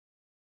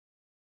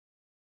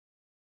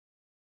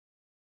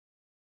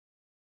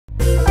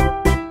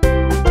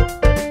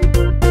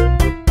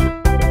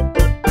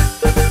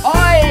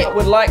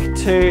like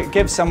to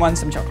give someone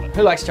some chocolate.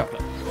 Who likes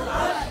chocolate?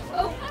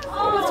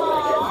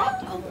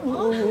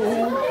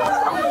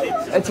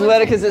 It's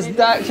weird because it's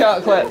dark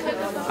chocolate.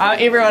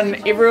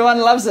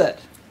 Everyone loves it.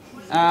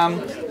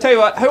 Tell you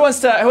what, who wants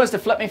to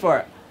flip me for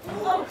it?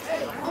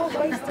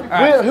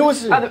 Right. Who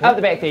was up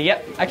the back there?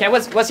 Yep. Okay.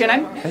 What's your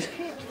name?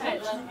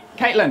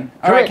 Caitlin.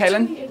 All right,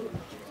 Caitlin.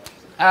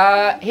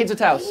 Heads or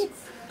tails?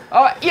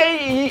 Oh,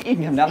 yeah, you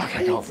can come down.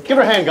 Okay, go. Give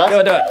her a hand, guys.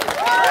 Go do it.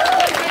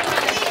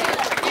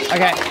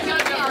 Okay.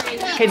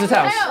 Heads or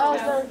tails?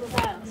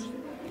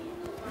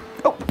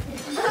 Oh.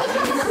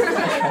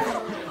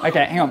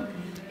 Okay, hang on.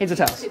 Heads or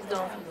tails?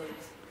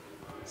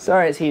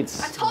 Sorry, it's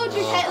heads. I told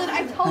you, Caitlin.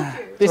 I told you.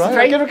 Best of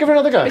three? Give her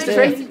another go. Best of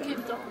three?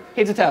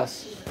 Heads or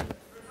tails?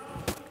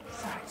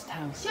 Sorry, it's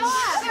tails.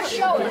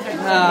 Show it.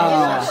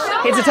 No.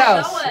 Heads or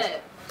tails?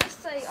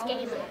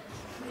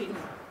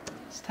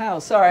 It's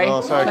tails, sorry.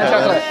 Oh, sorry, no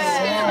Caitlin.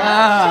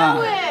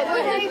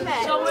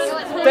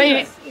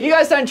 chocolate. You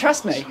guys don't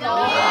trust me.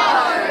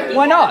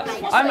 Why not?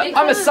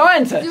 I'm a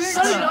scientist.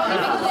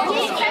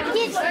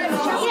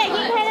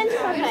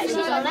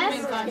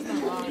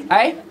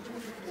 Eh?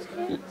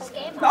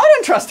 No, I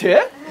don't trust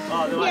her.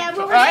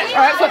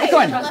 Alright, flip the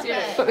coin.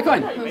 Flip the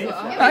coin.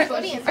 Alright,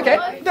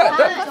 okay. Do it.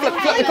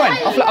 Flip the coin.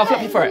 I'll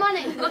flip you for it.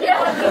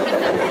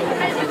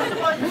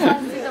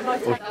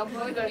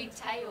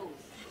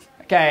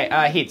 Okay,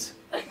 heads.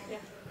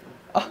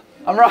 Oh,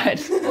 I'm right.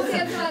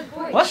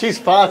 What? She's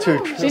far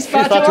too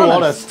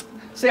honest.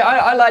 See,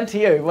 I lied to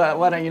you.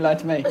 Why don't you lie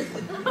to me?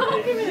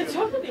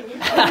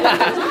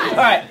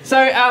 Alright,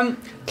 so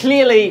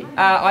clearly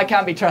I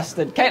can't be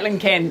trusted. Caitlin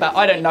can, but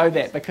I don't know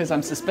that because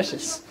I'm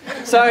suspicious.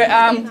 So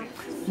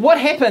what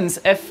happens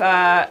if...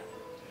 how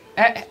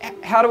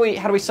do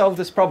we solve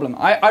this problem?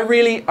 I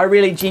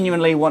really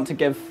genuinely want to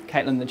give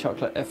Caitlin the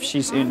chocolate if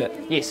she's earned it.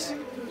 Yes.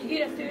 You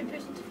get a third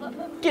person to flip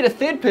it? Get a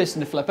third person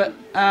to flip it,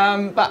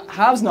 but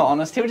Harv's not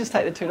honest. He'll just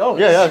take the $2.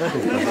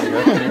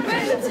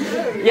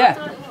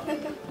 Yeah.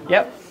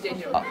 Yep.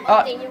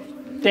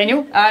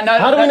 Daniel? No.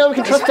 How do we know we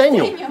can trust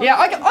Daniel? Yeah,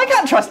 I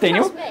can't trust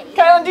Daniel.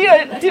 Caitlin, do you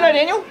know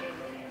Daniel?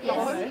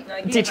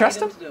 Yes. Do you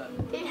trust him?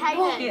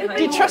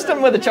 Do you trust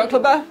him with a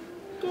chocolate bar?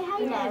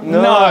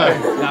 No.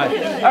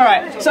 All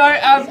right. So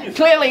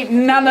clearly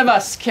none of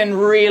us can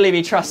really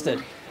be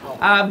trusted.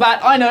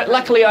 But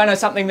luckily I know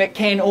something that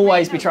can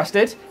always be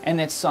trusted, and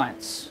that's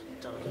science.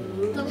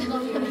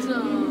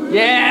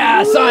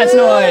 Yeah, science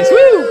noise.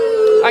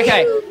 Woo!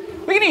 Okay,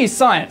 we're going to use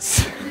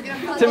science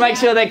to make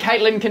sure that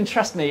Caitlin can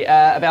trust me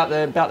about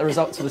the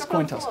results of this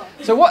coin toss.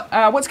 So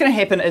what's going to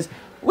happen is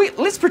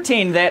let's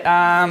pretend that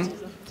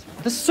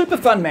this super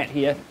fun mat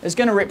here is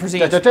going to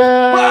represent it's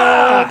going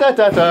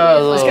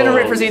to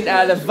represent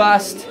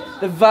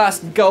the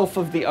vast gulf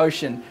of the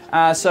ocean.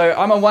 So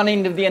I'm on one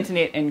end of the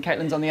internet and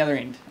Caitlin's on the other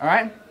end. All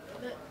right?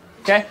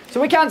 Okay.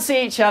 So we can't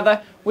see each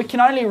other. We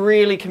can only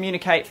really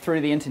communicate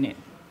through the internet.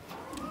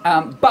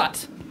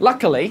 But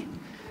luckily,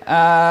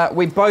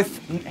 we both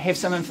have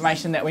some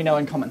information that we know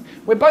in common.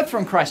 We're both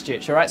from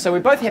Christchurch, all right? So we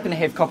both happen to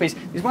have copies.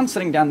 There's one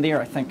sitting down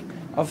there, I think,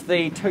 of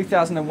the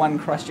 2001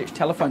 Christchurch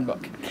telephone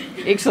book.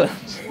 Excellent.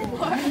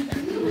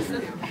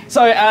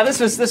 So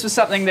this was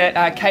something that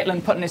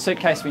Caitlin put in her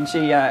suitcase when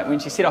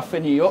she set off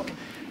for New York.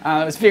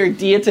 It was very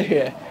dear to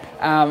her,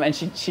 and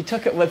she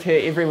took it with her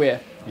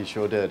everywhere. You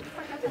sure did.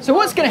 So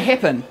what's going to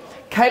happen,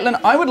 Caitlin?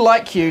 I would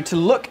like you to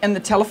look in the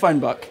telephone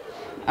book.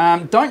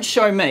 Don't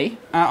show me.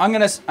 I'm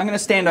gonna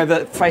stand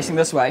over facing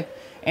this way,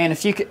 and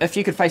if you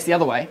could face the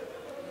other way,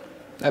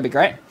 that'd be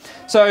great.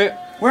 So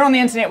we're on the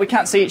internet. We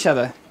can't see each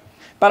other,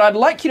 but I'd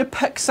like you to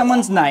pick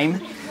someone's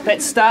name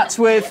that starts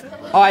with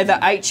either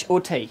H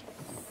or T.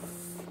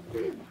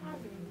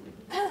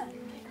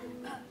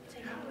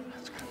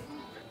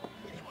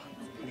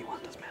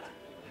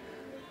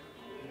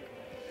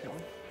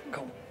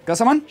 Got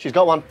someone? She's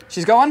got one.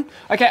 She's got one?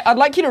 Okay, I'd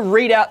like you to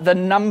read out the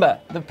number,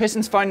 the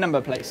person's phone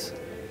number, please.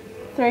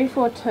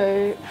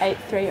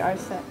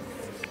 342-8306.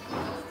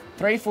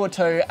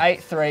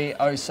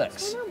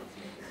 342-8306.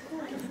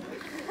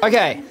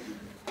 Okay,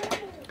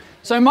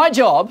 so my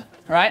job,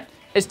 right,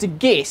 is to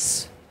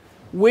guess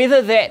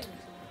whether that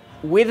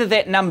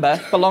number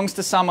belongs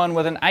to someone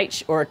with an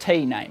H or a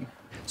T name.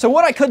 So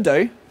what I could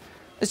do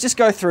is just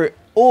go through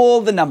all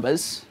the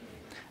numbers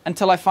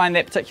until I find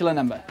that particular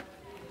number.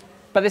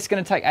 But that's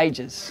going to take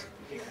ages.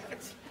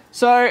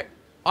 So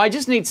I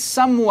just need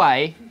some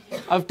way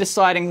of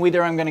deciding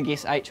whether I'm going to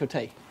guess H or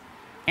T.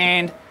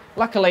 And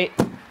luckily,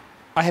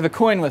 I have a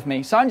coin with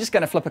me, so I'm just going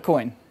to flip a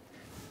coin.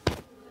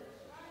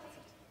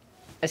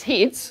 It's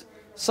heads,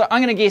 so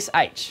I'm going to guess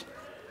H.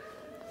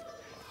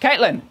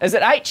 Caitlin, is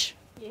it H?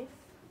 Yes.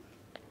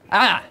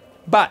 Ah,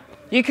 but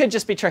you could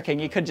just be tricking.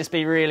 You could just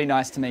be really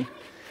nice to me.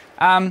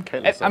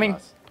 Caitlin's so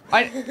nice.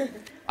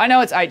 I know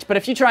it's H, but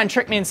if you try and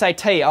trick me and say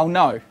T, I'll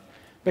know.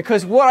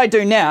 Because what I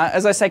do now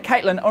is I say,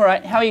 Caitlin, all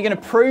right, how are you going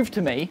to prove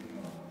to me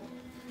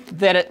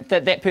that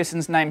that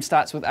person's name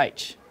starts with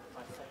H?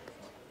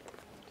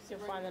 So you'll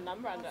find the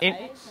number under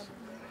H.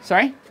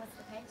 Sorry?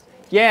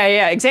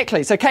 Yeah,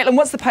 exactly. So Caitlin,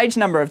 what's the page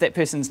number of that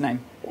person's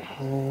name?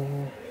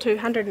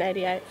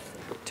 288.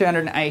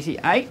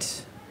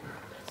 288.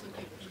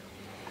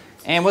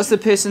 And what's the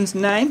person's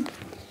name?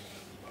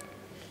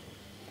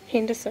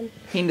 Henderson.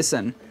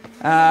 Henderson.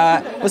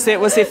 What's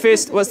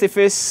their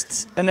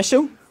first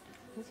initial?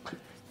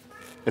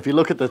 If you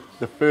look at the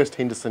first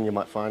Henderson, you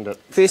might find it.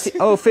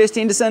 First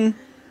Henderson.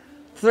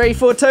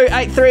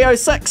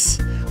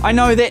 3428306. I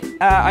know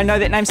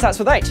that name starts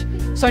with 8.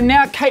 So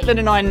now Caitlin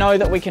and I know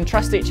that we can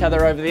trust each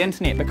other over the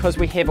internet because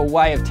we have a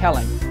way of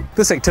telling.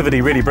 This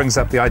activity really brings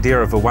up the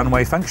idea of a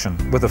one-way function.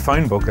 With a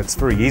phone book, it's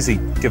very easy,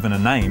 given a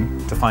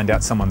name, to find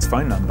out someone's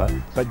phone number,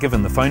 but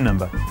given the phone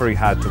number, very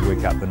hard to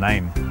work out the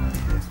name.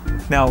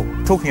 Now,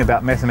 talking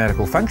about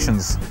mathematical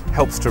functions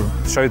helps to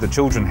show the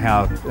children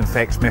how, in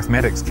fact,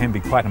 mathematics can be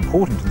quite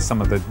important in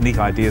some of the neat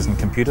ideas in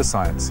computer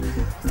science.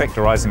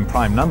 Factorising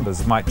prime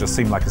numbers might just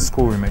seem like a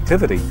schoolroom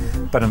activity,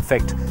 but in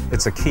fact,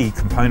 it's a key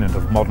component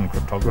of modern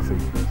cryptography.